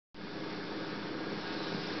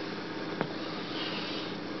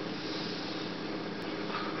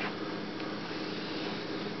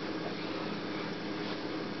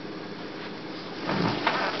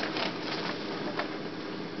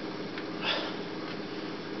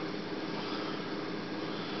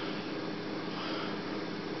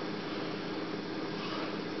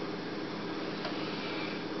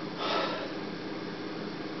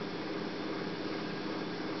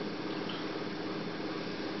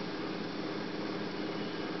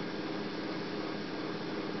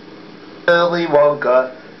Willy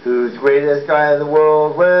Wonka, who's the greatest guy in the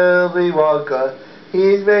world, Willy Wonka.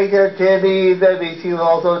 He's making a candy that makes you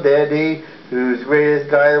also dandy. Who's the greatest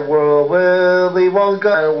guy in the world, Willy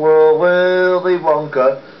Wonka, Willy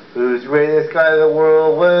Wonka. Who's the greatest guy in the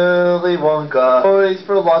world, Willy Wonka. Toys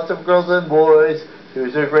for lots of girls and boys.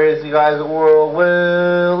 Who's the greatest guy in the world,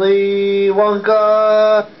 Willy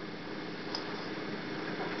Wonka.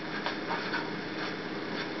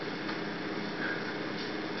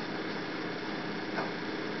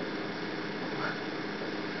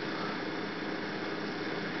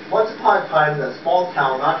 Once upon a time, in a small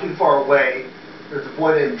town not too far away, there's a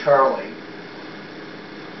boy named Charlie.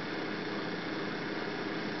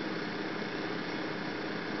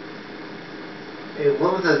 He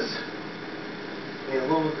lived with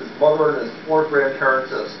his mother and his 4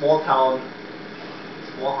 grandparents in a small town,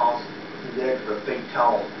 small house, in the edge of a big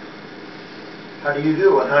town. How do you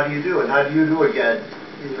do? And how do you do? And how do you do again?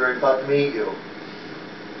 He's very glad to meet you.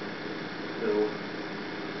 So,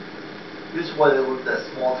 this is why they lived in that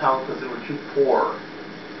small town, because they were too poor.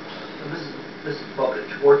 And this is Bucket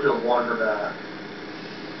Schwartz and Laundromat.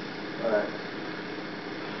 But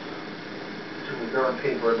we never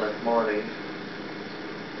paid very much money.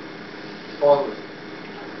 His father was,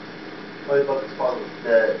 Bucket's father was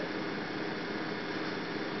dead.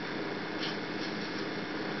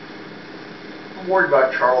 I'm worried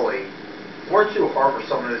about Charlie. Worked too hard for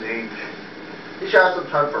someone his age. He should have some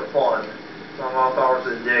time for fun. Some off hours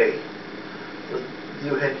a day. With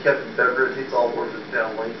you handicapped and bedridden, he's all work with his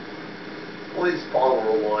family. Only his father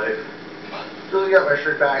were alive. So I got my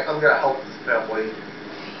strength back. I'm gonna help this family.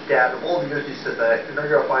 Dad, of all the years you said that, you're never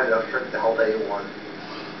gonna find enough strength to help anyone.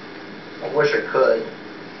 I wish I could.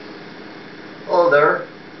 Hello there.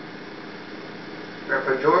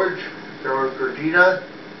 Grandpa George, Grandma Georgina,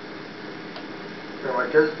 Grandma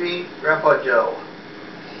Josephine, Grandpa Joe.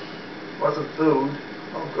 Want some food?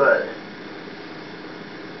 Oh, good.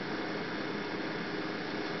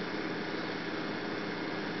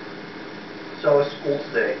 So I was at school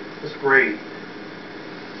today. It was great.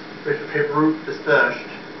 The paper route is finished.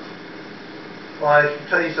 Well, I should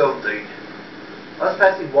tell you something. I was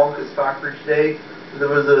passing Wonka's factory today, and there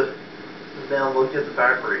was a man looking at the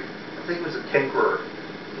factory. I think it was a tinkerer.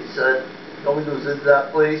 He said, nobody goes into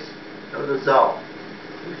that place, nobody goes out.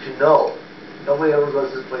 You should know. Nobody ever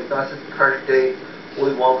goes to this place. Not since the current day,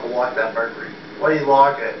 Willy Wonka locked that factory. Why did he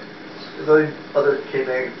lock it? Because the other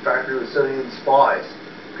K-Man factory was sending in spies.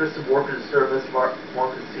 Tristan workers to serve Mr.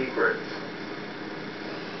 Wonka's secrets.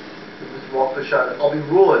 And Mr. Wonka shouted, I'll be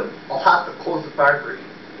ruined. I'll have to close the factory.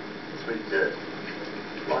 That's what he did.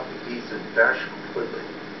 Locked the keys and vanished completely.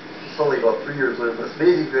 Suddenly, about 3 years later, this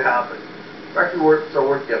amazing thing happened. Factory workers are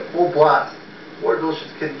working at full blast. More delicious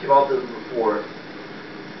kid came out than before.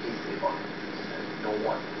 Keys came on. And no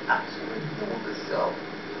one, absolutely no one could sell.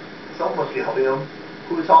 Someone must be helping him.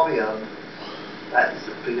 Who is helping him? That is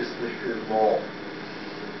the biggest mystery of them all.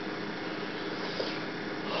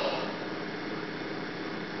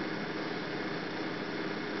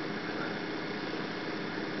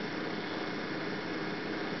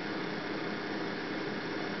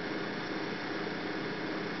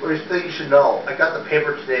 What do you think you should know? I got the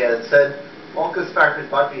paper today and it said Wonka's factory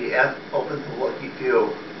might be open to lucky few.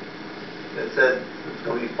 It said there's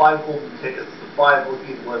going to be 5 golden tickets to 5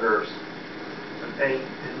 lucky winners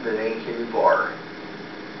in the name candy bar.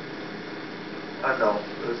 I don't know.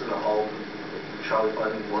 It was in a home. Charlie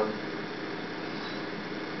finding one.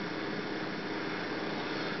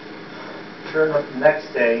 Sure enough, the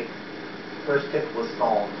next day, first ticket was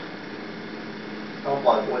stolen. I'm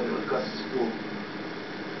like, when it was Gus's school.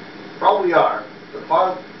 Probably are. The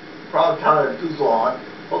proud town of Tuzlan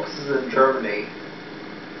focuses in Germany.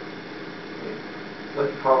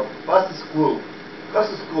 Looking for Gus's Club.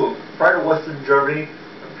 Gus's Club, right in Western Germany,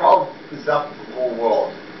 and proud is up for the whole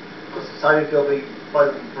world. Because society feel they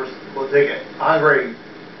fight the first will dig it. Hungry,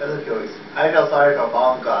 other feelings. I know sorry for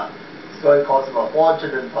Wonka. The story calls him a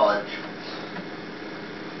fortune punch.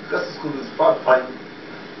 Gus's Club is proud to fight.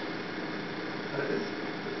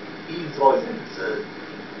 He's always interested.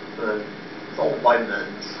 It's all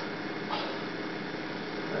vitamins.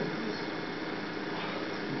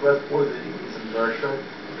 He was poor that he needs some nourishment.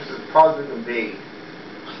 This is proud as it can be.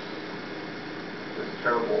 This is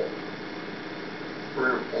terrible.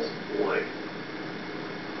 Very repulsive boy.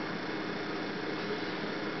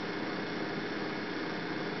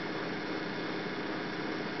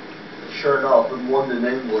 Sure enough, in London,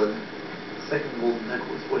 England, the second golden ticket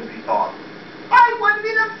was going to be gone. I want to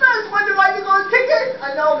be the first one to buy the golden ticket!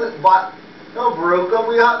 I know this, but no, Veruca,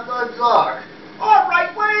 we have to talk.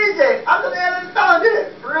 Alright, what is it? I'm the man who found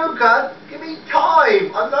it! Veruca, give me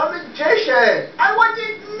time! I'm not a magician!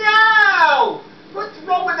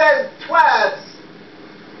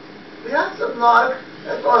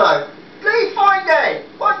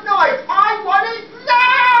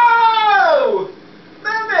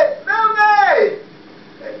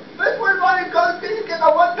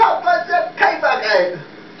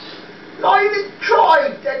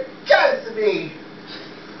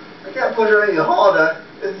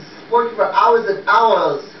 working for hours and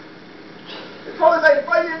hours. As long as I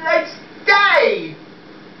find you the next day.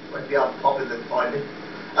 Might be out popping and find it.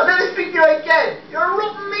 I'll never speak to you again. You're a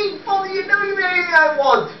rotten mean phony. You never give me anything I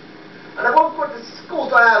want. And I won't go to school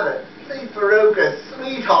to have it. Please, Veruca,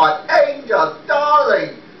 sweetheart, angel,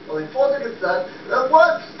 darling. Well, before they get that, the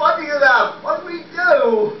world's funding it up. What do we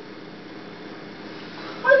do?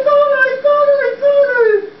 I got it.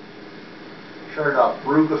 Sure enough,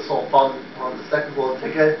 Veruca saw fun on the second golden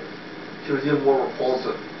ticket. She was even more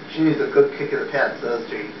repulsive. She needs a good kick in the pants, doesn't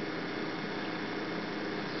she?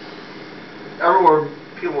 Everywhere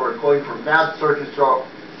people are going for mad searches throughout.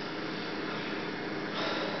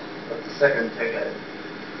 That's the second ticket.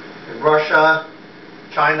 In Russia,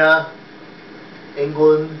 China,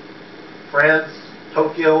 England, France,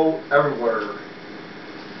 Tokyo, everywhere.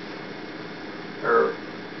 Or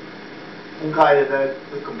some guy in the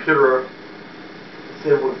computer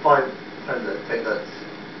said would find the tickets.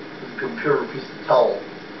 The computer piece of tell.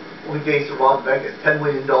 Only case to rob the bank at $10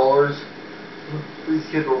 million. These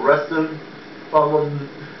kids were arrested. Found him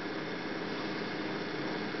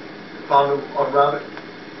on rabbit.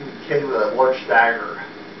 He came with a large dagger.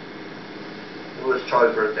 It was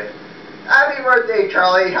Charlie's birthday. Happy birthday,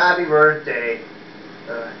 Charlie! Happy birthday!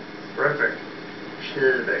 It's perfect. Shit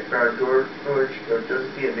in the background, George,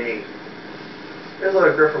 Josephine, and me. There's a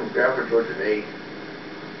little girl from Grandpa George and me.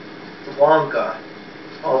 It's Wonka.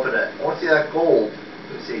 Open it. I want to see that gold.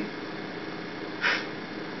 Let me see.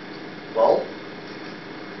 Well?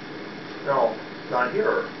 No, not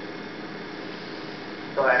here.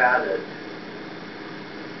 So I had it.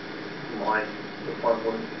 Mine. The fun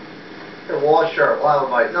one. Here, well, sure. Well,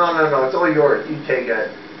 mine. No. It's all yours. You take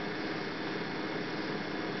it.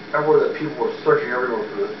 Everywhere that people were searching everywhere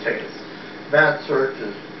for the tickets. Mad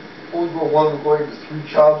searches. Only one were going to 3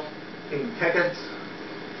 shops getting tickets.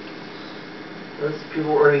 There's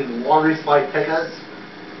people earning lottery spike tickets.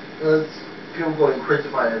 There's people going crazy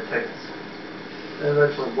buying their tickets. And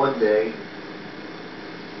eventually one day,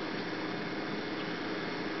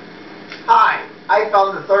 hi, I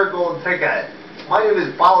found the 3rd golden ticket. My name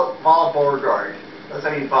is Vala Beauregard. That's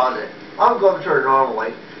how you found it. I'm going to her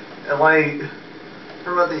normally, and when I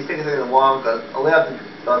heard about these tickets in the Wonka, I left to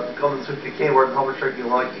come and switch to Kmart and help her trick you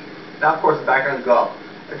lucky. Now, of course, I'm back on the go.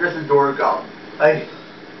 I dress the door go. I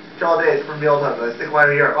all day it's for mealtime, so I stick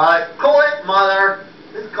right here. Well, cool it, mother.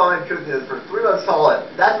 This comment truth is for 3 months solid.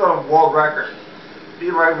 That's a world record.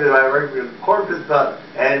 She ranked me by a quarter of his done.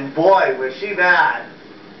 And boy, was she mad.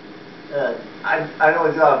 I know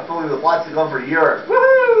he's got a Philly with lots of gum for years.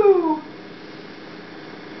 Woohoo!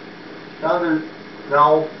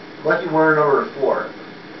 Now, lucky winner number 4.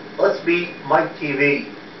 Let's beat Mike TV.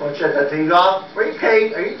 Want to shut that thing off? Wait,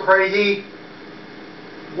 Kate, are you crazy?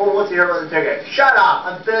 Well, what's the hear about the ticket? Shut up!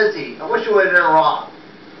 I'm busy. I wish you would have interrupt.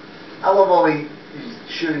 I love all these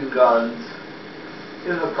shooting guns.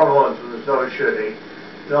 Even the cover ones when there's no shooting.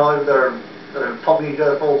 You know, they're pumping each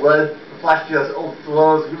other full of lead. Flash just old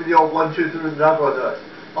blows. Give me the old 1, 2, 3 the knuckle to it.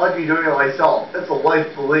 I like you doing it myself. It's a life,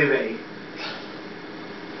 believe me.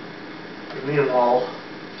 And meanwhile,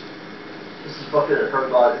 this is fucking at her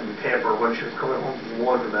God in the pamper when she was coming home from the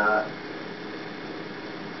laundromat.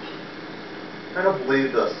 I don't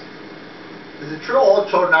believe this. Is it true all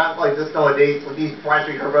children act like this nowadays with these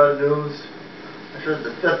flashing her about the news? I'm sure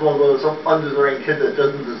the 5th one goes some undeserving kid that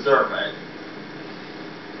doesn't deserve it.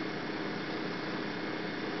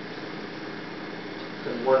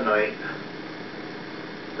 Then one night,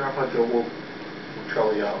 Grandpa Joe woke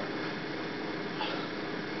Charlie up.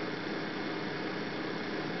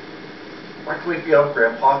 Why can't we wake you up,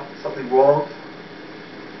 Grandpa? Something wrong?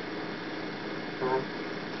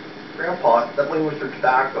 Grandpa, that lady was for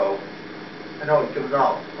tobacco. I know, he's giving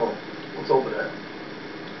up. Oh, let's open it.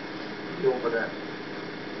 You open it.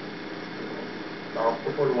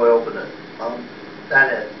 Before do I open it?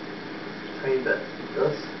 That is. Tiny bit.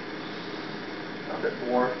 This. A bit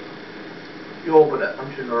more. You open it.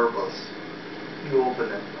 I'm too nervous. You open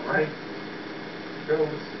it, alright? Here goes.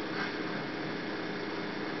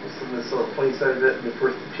 Listen to this little funny side of it and the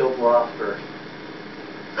first peeled laughter.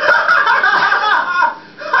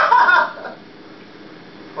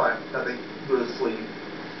 Fine, nothing. Go to sleep.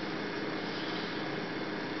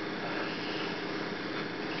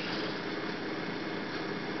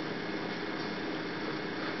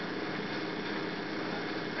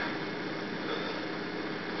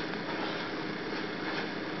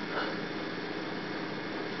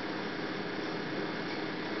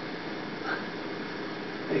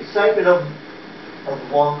 The excitement of the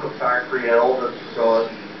Wonka factory had all been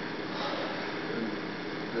forgotten. And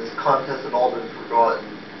this contest had all been forgotten.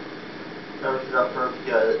 Never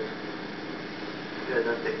forget it. She had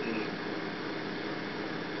nothing to eat.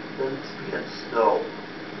 Then it began to snow.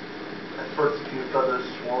 At first, a few feathers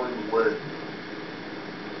swirling the wind.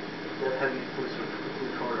 Then heavy fleece quickly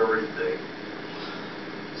covered everything.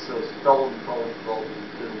 So it fell and didn't know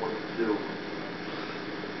what to do.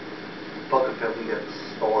 The bucket family began to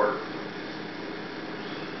starve.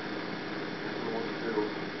 Didn't know what to do.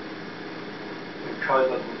 They tried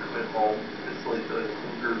letting them come in home. It's like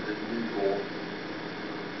hungrier than usual.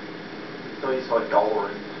 Until you saw $1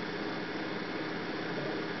 in.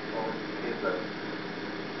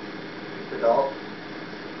 Picked it up.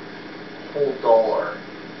 Whole $1.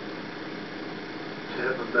 To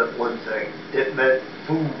him it meant one thing. It meant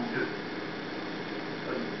food.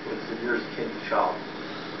 It was the nearest candy shop.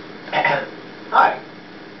 Hi.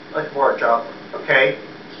 I'd like more chocolate. Okay.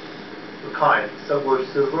 What kind? Subway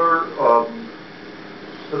Sizzler,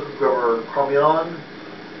 Liquid Rubber Chromion,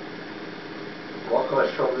 Walcott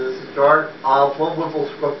Strawberry this jar, one Wiffle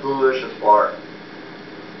Scrub Delicious bar.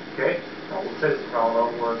 Okay? Now we'll take this around. I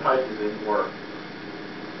don't want to hide these anymore.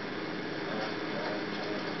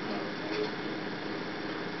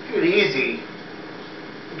 Take it easy.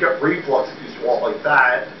 You get reflux if you swallow like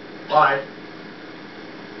that. Fine.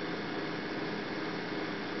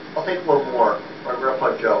 I'll take one more. My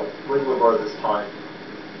Grandpa Joe. Regular bar this time.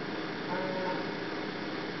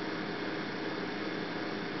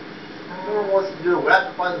 No one wants to do it. We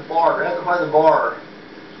have to find the bar. We have to find the bar.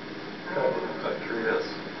 I'm curious.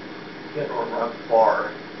 Can't run around the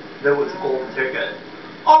bar. There was a golden ticket.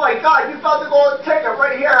 Oh my God! You found the golden ticket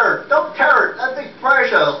right here. Don't tear it. That thing's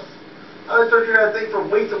precious. I've been searching for that thing for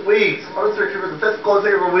weeks and weeks. I've been searching for the fifth golden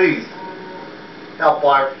ticket for weeks. I'll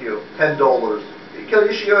buy it for you. $10. You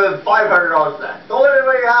should give him $500 for that. Don't let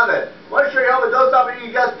anybody have it. Once you have it, don't stop until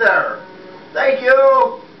you get there. Thank you.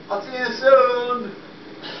 I'll see you soon.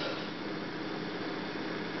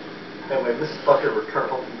 Anyway, Mrs. Bucket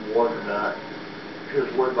returned home from the laundromat. She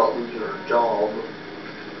was worried about losing her job.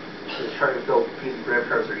 She was trying to fill Pete's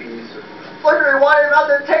grandparents are eating. Flickering, why are you about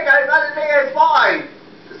to take it? I'm about to take it. It's fine.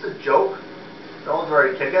 Is this a joke? No one's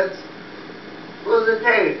writing tickets. What does it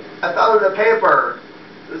take? I found it in the paper.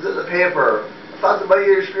 It was in the paper. I found the money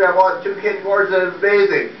in the street. I bought 2 candy bars and it's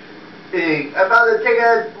amazing. I found the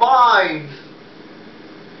ticket. It's mine.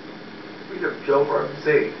 Read a joke for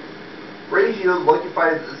MC. Brings you lucky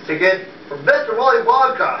find this ticket from Mr. Willy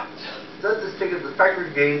Wonka. Send this ticket to the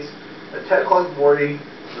factory gates at 10 o'clock in the morning,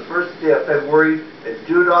 the first day of February, and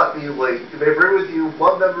do not be late. You may bring with you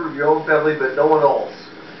one member of your own family, but no one else.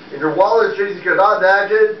 In your wildest dreams you cannot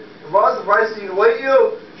imagine, the most surprises you await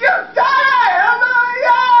you. You die!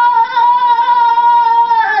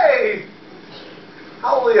 Yay!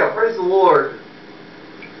 Hallelujah! Praise the Lord.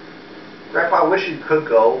 Grandpa, I wish you could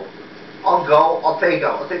go. I'll go. I'll take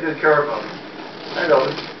him. I'll take good care of him. I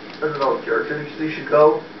don't know, George. You think you should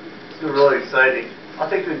go? It's really exciting. I'll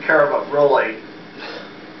take good care of him, really.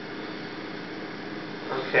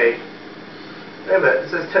 Okay. Wait a minute. It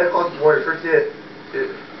says 10 o'clock in the morning. First day of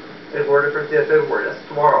February. That's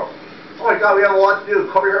tomorrow. Oh my God, we have a lot to do.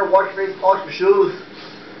 Come here, wash your face, polish your shoes.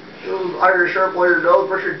 Iron your shirt, blow your nose,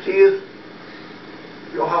 brush your teeth.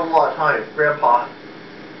 You don't have a lot of time. Grandpa,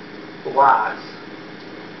 relax.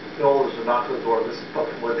 The oldest are not to the door. This is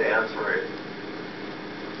fucking when they answer it.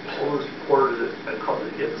 The oldest reporters and come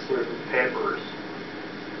to get the story from the papers.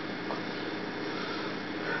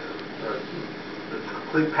 The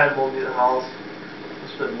complete pandemonium in the house.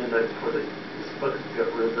 It's been midnight before this fucking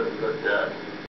got rid of them and got dead.